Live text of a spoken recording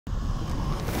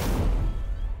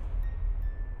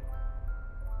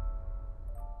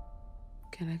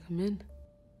Can I come in?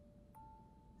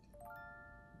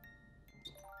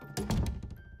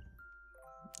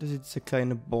 Das ist jetzt der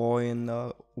kleine Boy in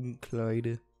der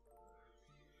Umkleide.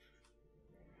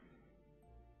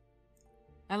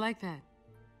 I like that.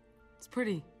 It's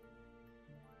pretty.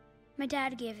 My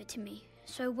dad gave it to me,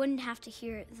 so I wouldn't have to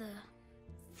hear the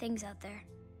things out there.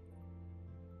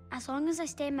 As long as I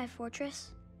stay in my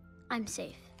fortress, I'm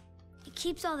safe. It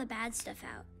keeps all the bad stuff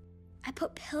out. I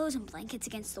put pillows and blankets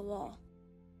against the wall.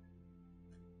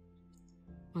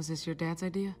 Was this your dad's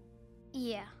idea?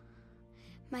 Yeah.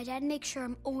 My dad makes sure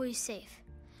I'm always safe,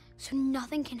 so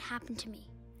nothing can happen to me.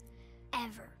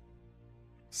 Ever.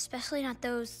 Especially not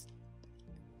those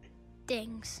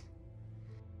things.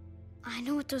 I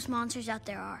know what those monsters out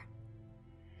there are.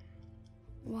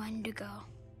 Wendigo.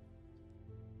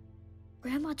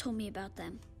 Grandma told me about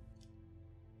them.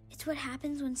 It's what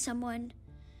happens when someone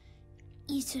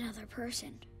eats another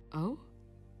person. Oh?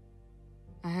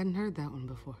 I hadn't heard that one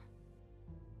before.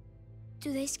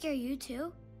 Do they scare you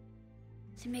too?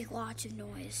 They make lots of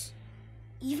noise,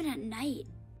 even at night.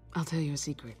 I'll tell you a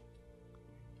secret.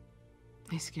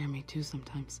 They scare me too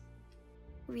sometimes.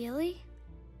 Really?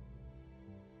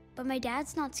 But my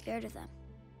dad's not scared of them.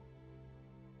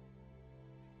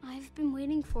 I've been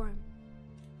waiting for him.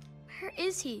 Where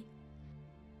is he?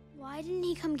 Why didn't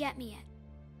he come get me yet?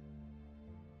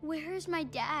 Where is my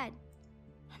dad?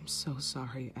 I'm so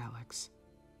sorry, Alex.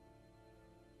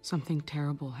 Something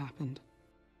terrible happened.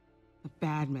 A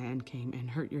bad man came and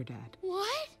hurt your dad.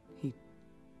 What? He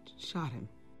shot him.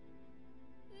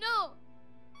 No!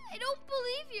 I don't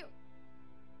believe you!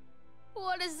 I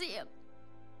want to see him.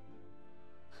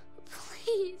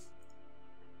 Please.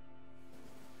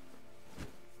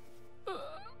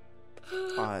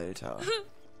 Alter.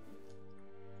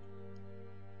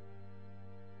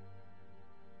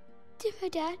 Did my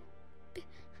dad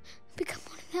become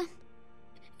one of them?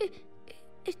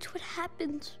 It's what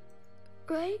happens,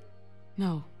 right?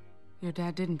 No, your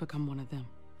dad didn't become one of them.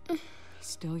 He's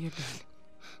still your dad.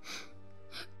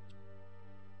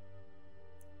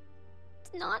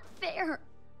 It's not fair.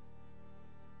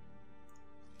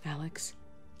 Alex,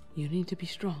 you need to be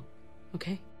strong,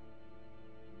 okay?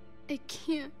 I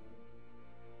can't.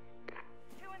 2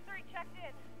 and 3 checked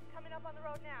in. Coming up on the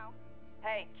road now.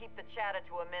 Hey, keep the chatter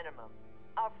to a minimum.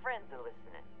 Our friends are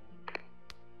listening.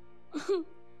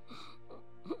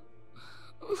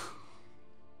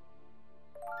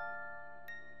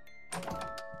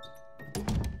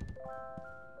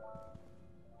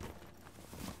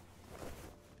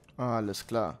 Alles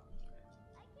klar.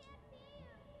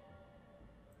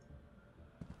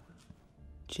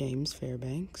 James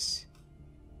Fairbanks,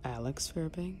 Alex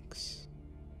Fairbanks.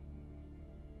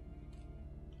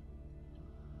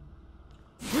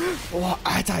 Oh,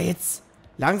 Alter, jetzt.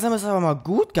 Langsam ist aber mal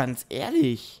gut, ganz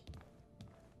ehrlich.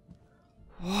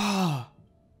 Wow.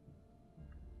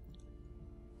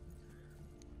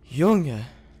 Junge.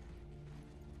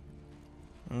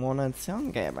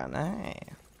 Munitiongeber, ne?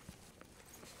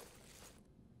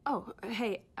 Oh,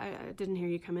 hey, I didn't hear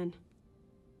you come in.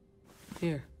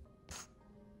 Here.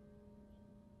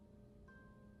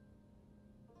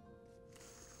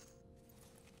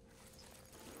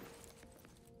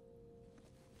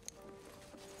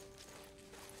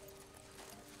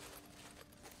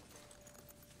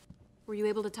 Were you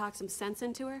able to talk some sense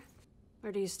into her?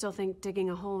 Or do you still think digging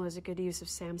a hole is a good use of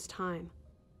Sam's time?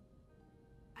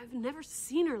 I've never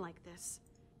seen her like this.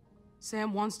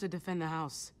 Sam wants to defend the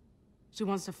house. She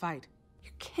wants to fight.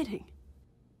 You're kidding.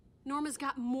 Norma's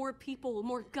got more people,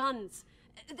 more guns.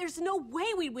 There's no way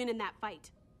we'd win in that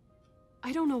fight.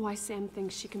 I don't know why Sam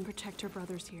thinks she can protect her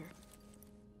brothers here.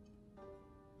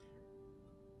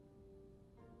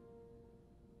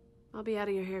 I'll be out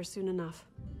of your hair soon enough.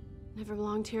 Never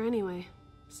belonged here anyway,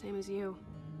 same as you.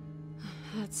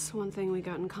 That's one thing we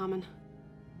got in common.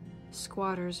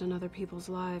 Squatters in other people's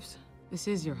lives. This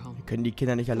is your home. Wir können die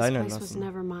Kinder nicht alleine This place was lassen.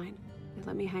 never mine. They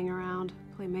let me hang around,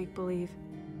 play make-believe.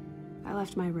 I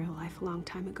left my real life a long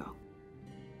time ago.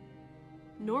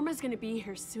 Norma's gonna be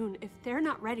here soon. If they're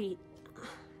not ready,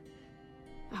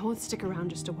 I won't stick around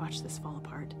just to watch this fall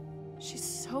apart. She's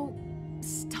so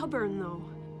stubborn, though.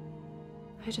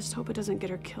 I just hope it doesn't get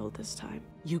her killed this time.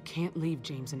 You can't leave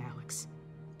James and Alex.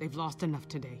 They've lost enough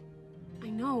today. I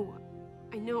know.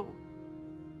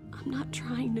 I'm not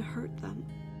trying to hurt them.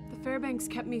 The Fairbanks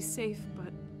kept me safe,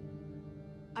 but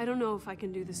I don't know if I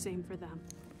can do the same for them.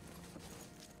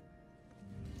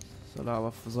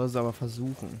 Soll sie aber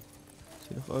versuchen. Ist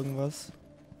hier noch irgendwas?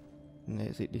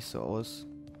 Ne, sieht nicht so aus.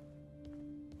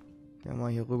 Gehen wir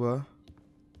mal hier rüber.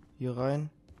 Hier rein.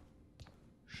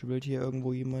 Schwillt hier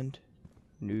irgendwo jemand?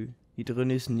 Nö, hier drin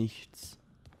ist nichts.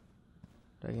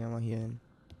 Da gehen wir mal hier hin.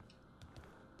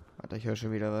 Warte, ich höre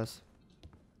schon wieder was.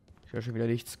 Ich höre schon wieder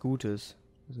nichts Gutes.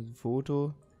 Das ist ein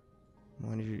Foto.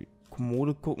 Mal in die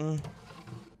Kommode gucken.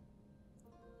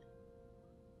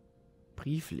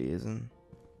 Brief lesen.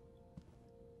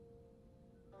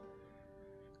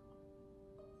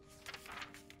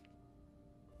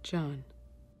 John,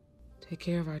 take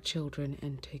care of our children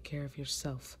and take care of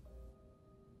yourself.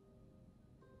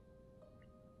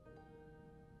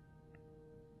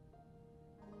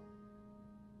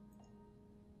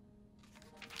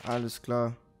 Alles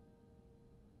klar.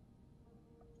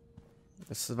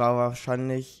 Es war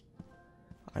wahrscheinlich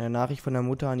eine Nachricht von der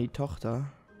Mutter an die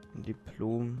Tochter. Ein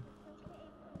Diplom.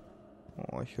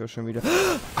 Oh, ich höre schon wieder.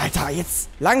 Alter, jetzt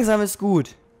langsam ist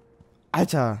gut.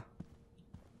 Alter.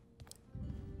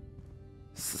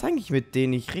 Was ist eigentlich mit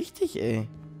denen nicht richtig, ey?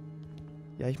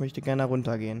 Ja, ich möchte gerne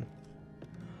runtergehen.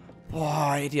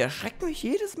 Boah, ey, die erschrecken mich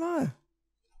jedes Mal.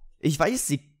 Ich weiß,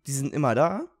 die sind immer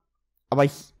da. Aber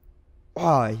ich...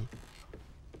 Oh,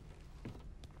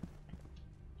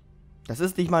 das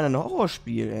ist nicht mal ein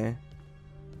Horrorspiel, ey.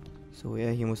 So, ja,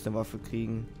 hier muss eine Waffe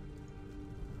kriegen.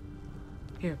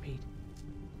 Here, Pete.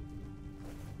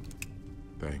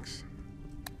 Thanks.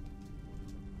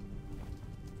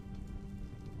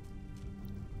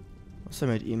 Was ist denn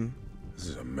mit ihm? This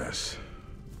is a mess.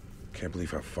 Can't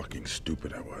believe how fucking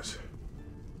stupid I was.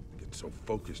 Get so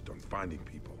focused on finding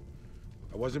people.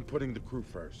 I wasn't putting the crew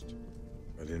first.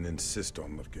 I didn't insist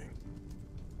on looking.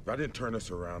 I didn't turn us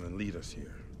around and lead us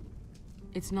here.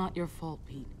 It's not your fault,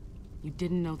 Pete. You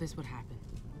didn't know this would happen.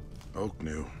 Oak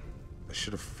knew. I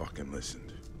should have fucking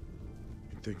listened.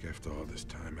 You'd think after all this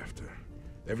time, after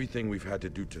everything we've had to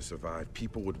do to survive,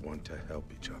 people would want to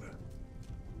help each other.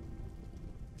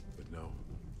 But no.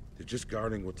 They're just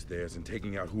guarding what's theirs and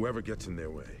taking out whoever gets in their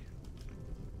way.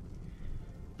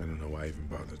 I don't know why I even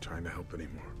bother trying to help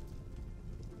anymore.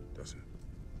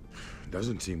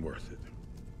 Doesn't seem worth it.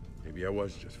 Maybe I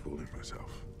was just fooling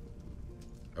myself.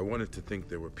 I wanted to think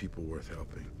there were people worth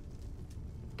helping.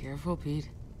 Careful, Pete.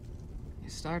 You're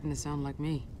starting to sound like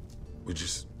me.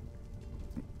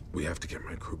 We have to get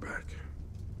my crew back.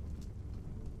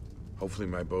 Hopefully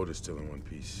my boat is still in one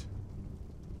piece.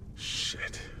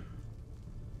 Shit.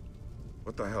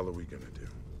 What the hell are we gonna do?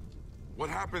 What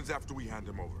happens after we hand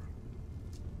him over?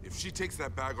 If she takes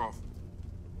that bag off...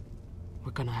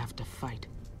 We're gonna have to fight.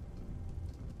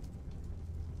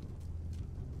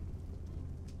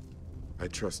 I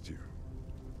trust you.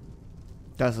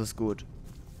 Das ist gut.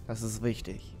 Das ist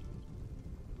wichtig.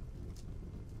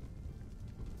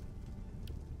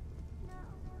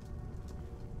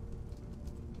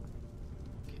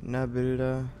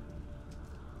 Kinderbilder.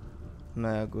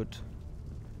 Naja, gut.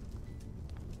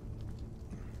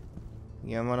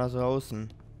 Gehen wir nach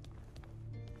draußen.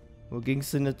 Wo ging's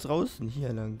denn jetzt draußen?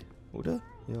 Hier lang, oder?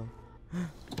 Ja.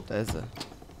 Da ist er.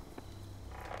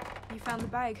 You found the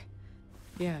bag.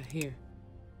 Yeah, here.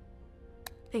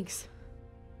 Thanks.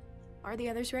 Are the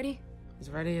others ready? As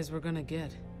ready as we're gonna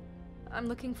get. I'm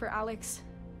looking for Alex.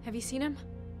 Have you seen him?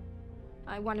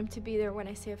 I want him to be there when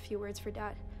I say a few words for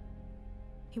Dad.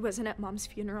 He wasn't at Mom's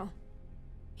funeral.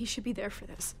 He should be there for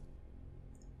this.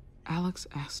 Alex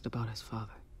asked about his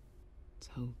father.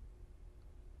 So,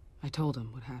 I told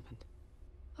him what happened.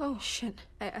 Oh, shit.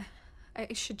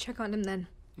 I should check on him then.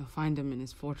 You'll find him in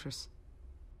his fortress.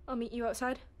 I'll meet you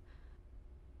outside.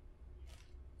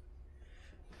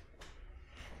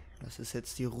 Das ist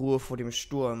jetzt die Ruhe vor dem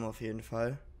Sturm auf jeden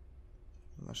Fall.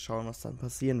 Mal schauen, was dann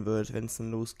passieren wird, wenn es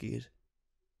dann losgeht.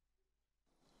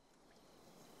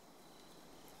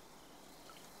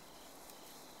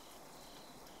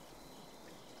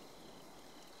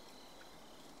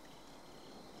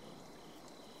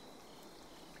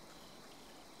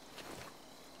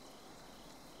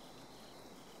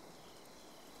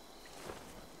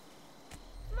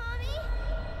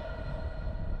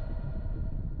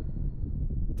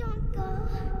 Don't go.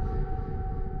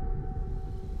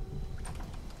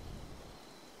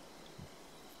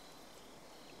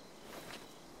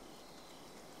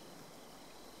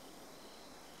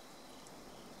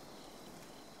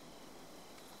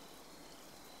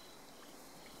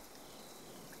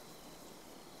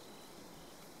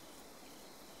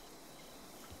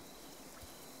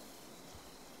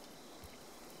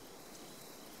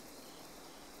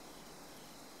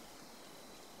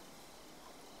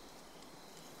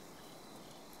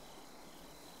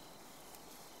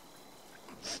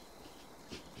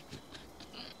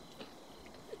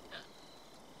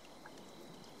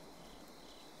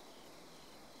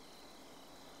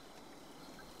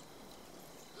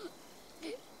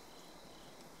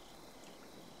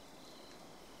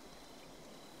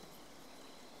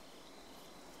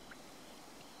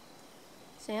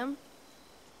 Sam?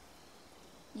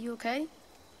 You okay?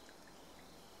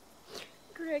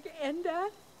 Greg and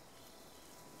Dad?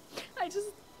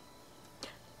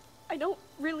 I don't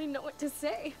really know what to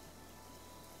say.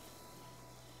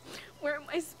 Where am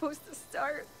I supposed to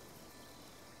start?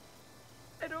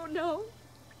 I don't know.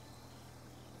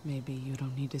 Maybe you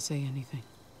don't need to say anything.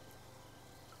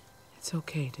 It's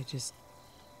okay to just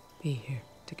be here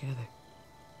together.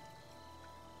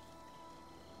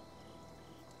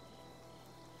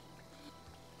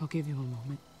 I'll give you a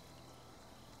moment.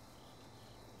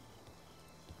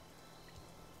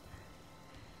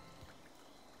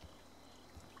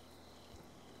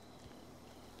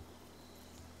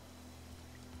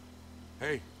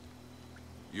 Hey,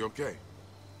 you okay?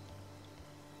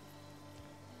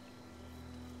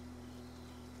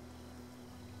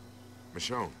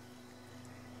 Michonne.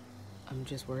 I'm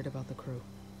just worried about the crew.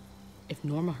 If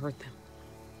Norma hurt them.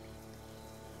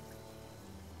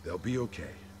 They'll be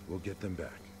okay. We'll get them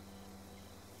back.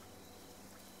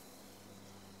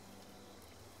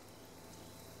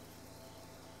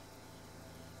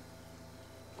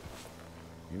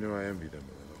 You know, I envy them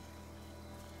a little.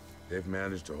 They've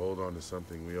managed to hold on to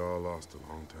something we all lost a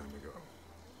long time ago.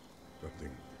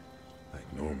 Something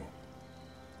like normal.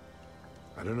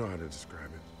 I don't know how to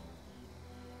describe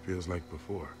it. Feels like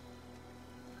before.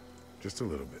 Just a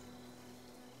little bit.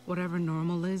 Whatever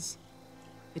normal is,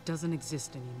 it doesn't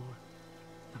exist anymore.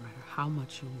 No matter how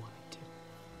much you want it to.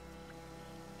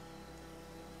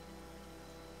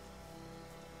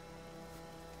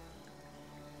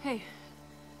 Hey,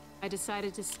 I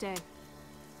decided to stay.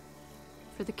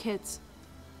 For the kids.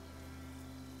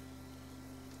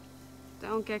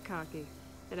 Don't get cocky.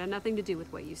 It had nothing to do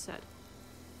with what you said.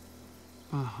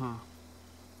 Uh-huh.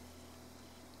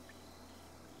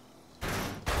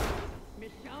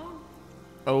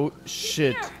 Oh,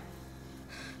 shit.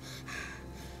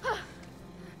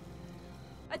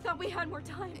 I thought we had more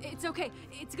time. It's okay.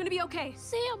 It's gonna be okay.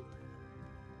 Sam!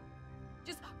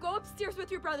 Just go upstairs with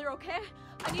your brother, okay?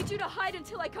 I need you to hide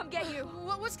until I come get you.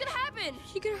 What's gonna happen?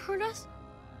 He gonna hurt us?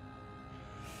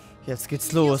 Jetzt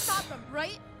geht's You'll los. stop him,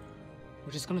 right?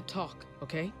 We're just gonna talk,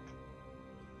 okay?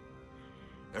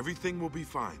 Everything will be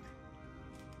fine.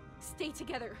 Stay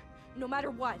together, no matter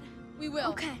what. We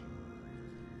will. Okay.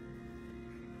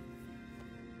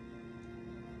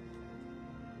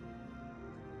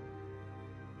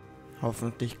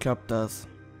 Hoffentlich klappt das.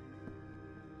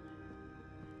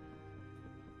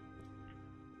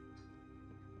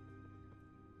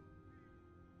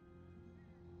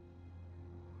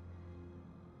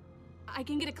 I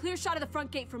can get a clear shot of the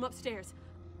front gate from upstairs.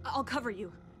 I'll cover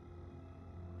you.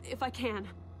 If I can.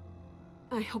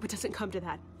 I hope it doesn't come to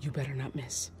that. You better not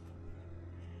miss.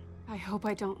 I hope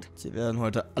I don't. Sie werden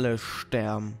heute alle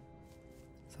sterben.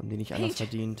 Das haben die nicht anders Paige.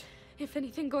 verdient. If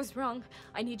anything goes wrong,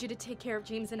 I need you to take care of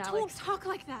James and Don't Alex. talk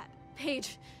like that.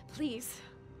 Paige, please.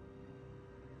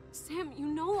 Sam, you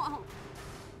know I'll...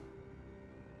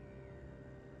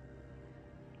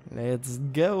 Let's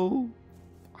go.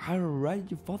 Are you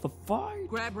ready for the fight?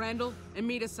 Grab Randall and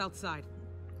meet us outside.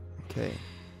 Okay.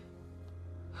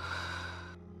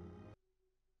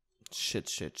 Shit.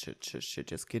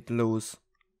 Jetzt geht los.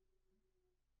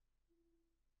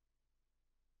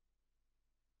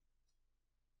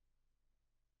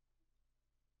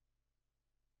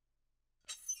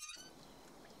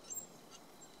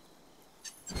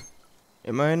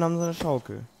 Immerhin haben sie eine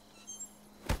Schaukel.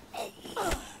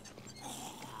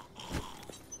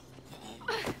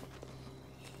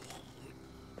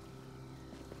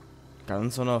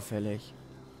 Ganz unauffällig.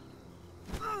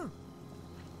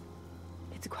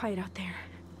 It's quiet out there.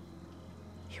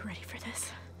 You ready for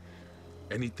this?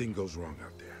 Anything goes wrong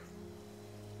out there,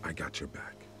 I got your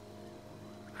back.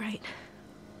 Right.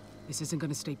 This isn't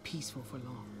gonna stay peaceful for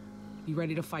long. Be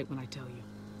ready to fight when I tell you.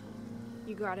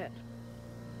 You got it.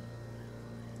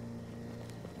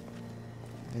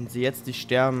 Wenn sie jetzt nicht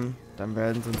sterben, dann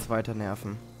werden sie uns weiter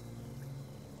nerven.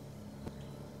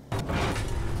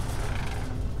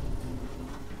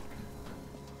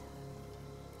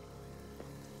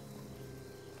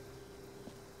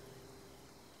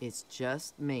 It's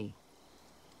just me.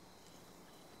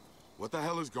 What the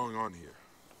hell is going on here?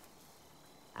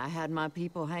 I had my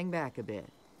people hang back a bit.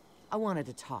 I wanted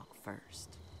to talk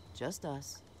first. Just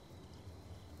us.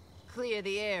 Clear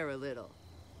the air a little.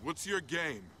 What's your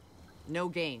game? No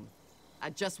game.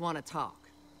 I just want to talk.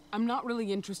 I'm not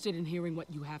really interested in hearing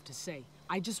what you have to say.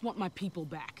 I just want my people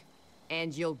back.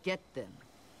 And you'll get them.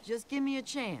 Just give me a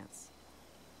chance.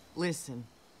 Listen.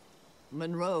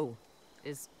 Monroe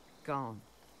is gone.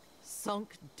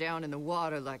 Sunk down in the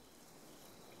water like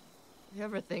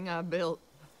everything I built.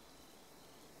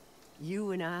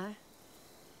 You and I,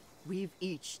 we've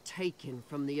each taken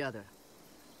from the other.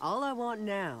 All I want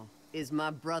now is my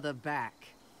brother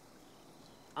back.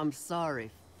 I'm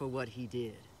sorry for what he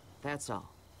did. That's all.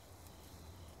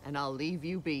 And I'll leave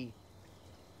you be.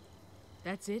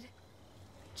 That's it?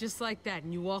 Just like that,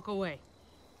 and you walk away.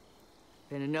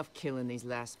 Been enough killing these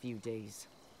last few days.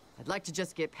 I'd like to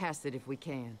just get past it if we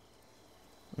can.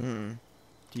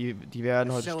 Die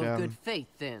werden heute Show of good sterben. faith,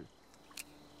 then.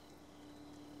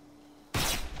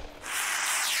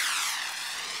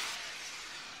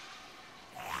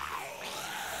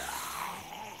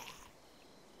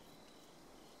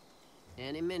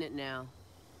 Any minute now.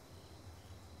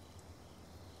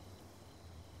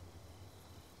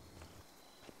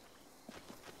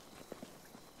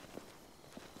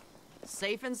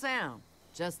 Safe and sound,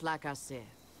 just like I said.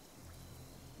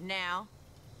 Now,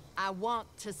 I want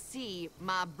to see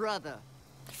my brother.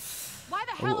 Why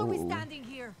the hell are we standing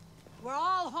here? We're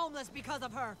all homeless because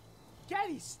of her.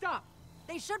 Daddy, stop!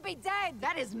 They should be dead!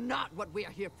 That is not what we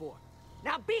are here for.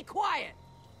 Now be quiet!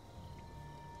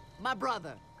 My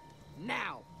brother,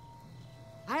 now.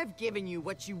 I have given you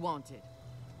what you wanted.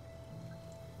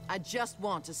 I just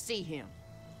want to see him.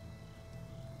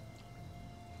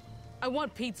 I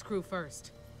want Pete's crew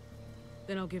first.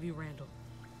 Then I'll give you Randall.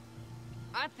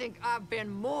 I think I've been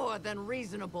more than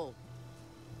reasonable.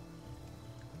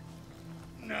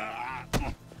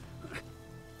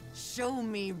 Show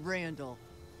me Randall.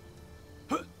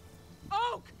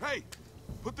 Oak! Hey!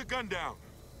 Put the gun down.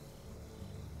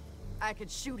 I could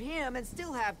shoot him and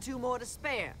still have 2 more to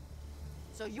spare.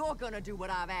 So you're gonna do what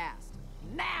I've asked.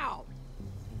 Now!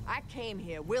 I came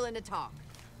here willing to talk.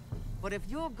 But if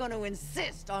you're gonna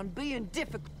insist on being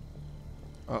difficult...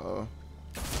 Uh-oh.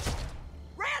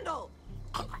 Randall!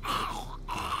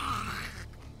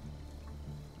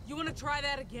 You wanna try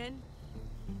that again?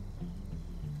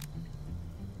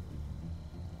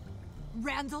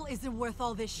 Randall isn't worth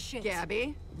all this shit.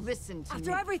 Gabby, listen to me.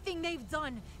 After everything they've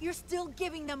done, you're still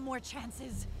giving them more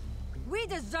chances. We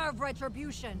deserve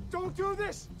retribution. Don't do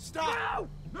this! Stop!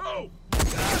 No!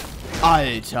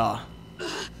 Alter.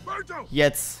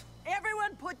 Jetzt.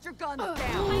 Everyone put your guns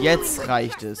down. Jetzt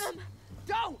reicht es.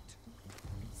 Don't!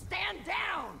 Stand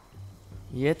down!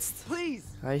 Jetzt Please,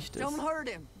 reicht es. don't hurt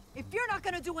him. If you're not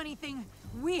gonna do anything,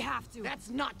 we have to. That's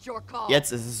not your call.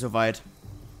 Jetzt ist es soweit.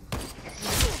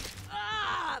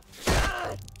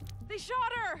 They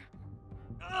shot her!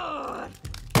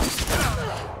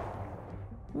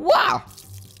 Wow!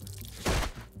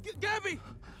 Gabby!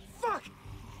 Fuck!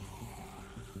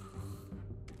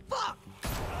 Fuck!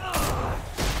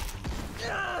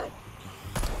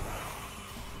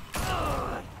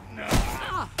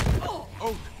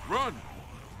 Oh, run!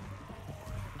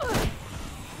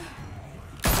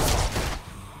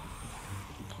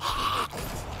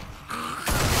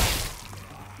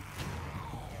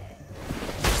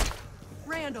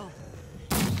 Randall!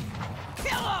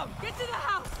 Kill him! Get to the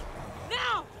house!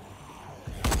 Now!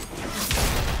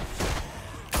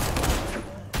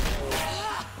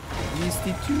 Wie ist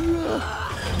die Tür?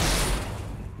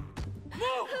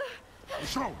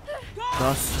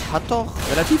 Das hat doch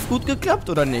relativ gut geklappt,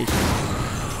 oder nicht?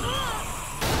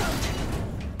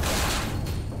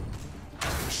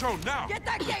 Get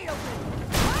that gate open!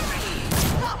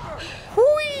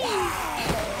 Hui!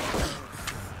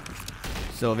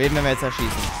 So, wen werden wir jetzt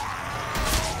erschießen?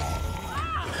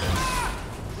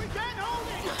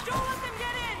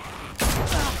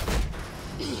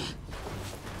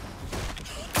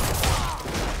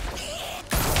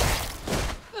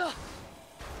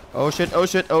 Oh shit, oh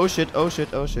shit, oh shit, oh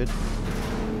shit, oh shit.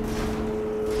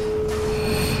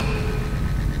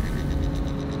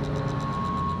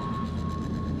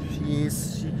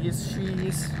 Schieß, schieß,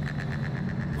 schieß.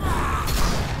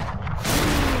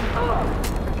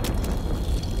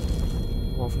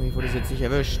 Hoffentlich wurde sie jetzt nicht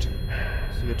erwischt.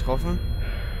 Ist sie getroffen?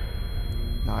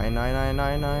 Nein, nein, nein,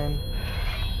 nein, nein.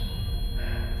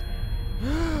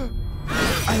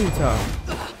 Alter!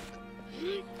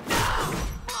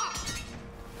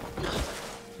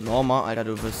 Norma, Alter,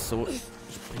 du bist so... Ich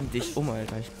bring dich um,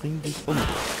 Alter. Ich bring dich um.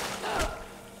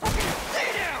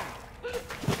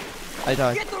 Alter,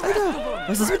 Alter,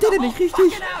 was ist mit dir denn nicht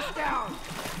richtig?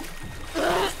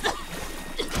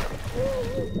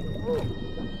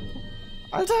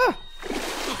 Alter!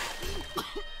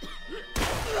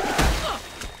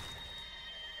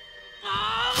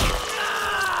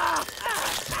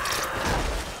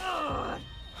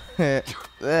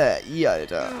 Ihr,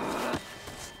 Alter.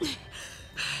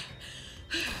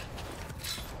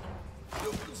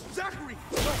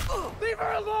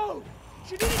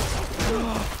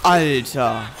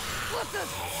 Alter.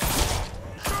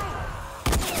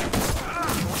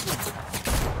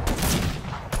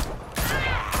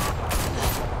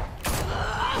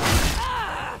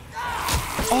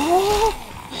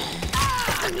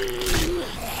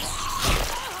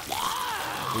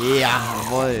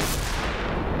 Jawohl.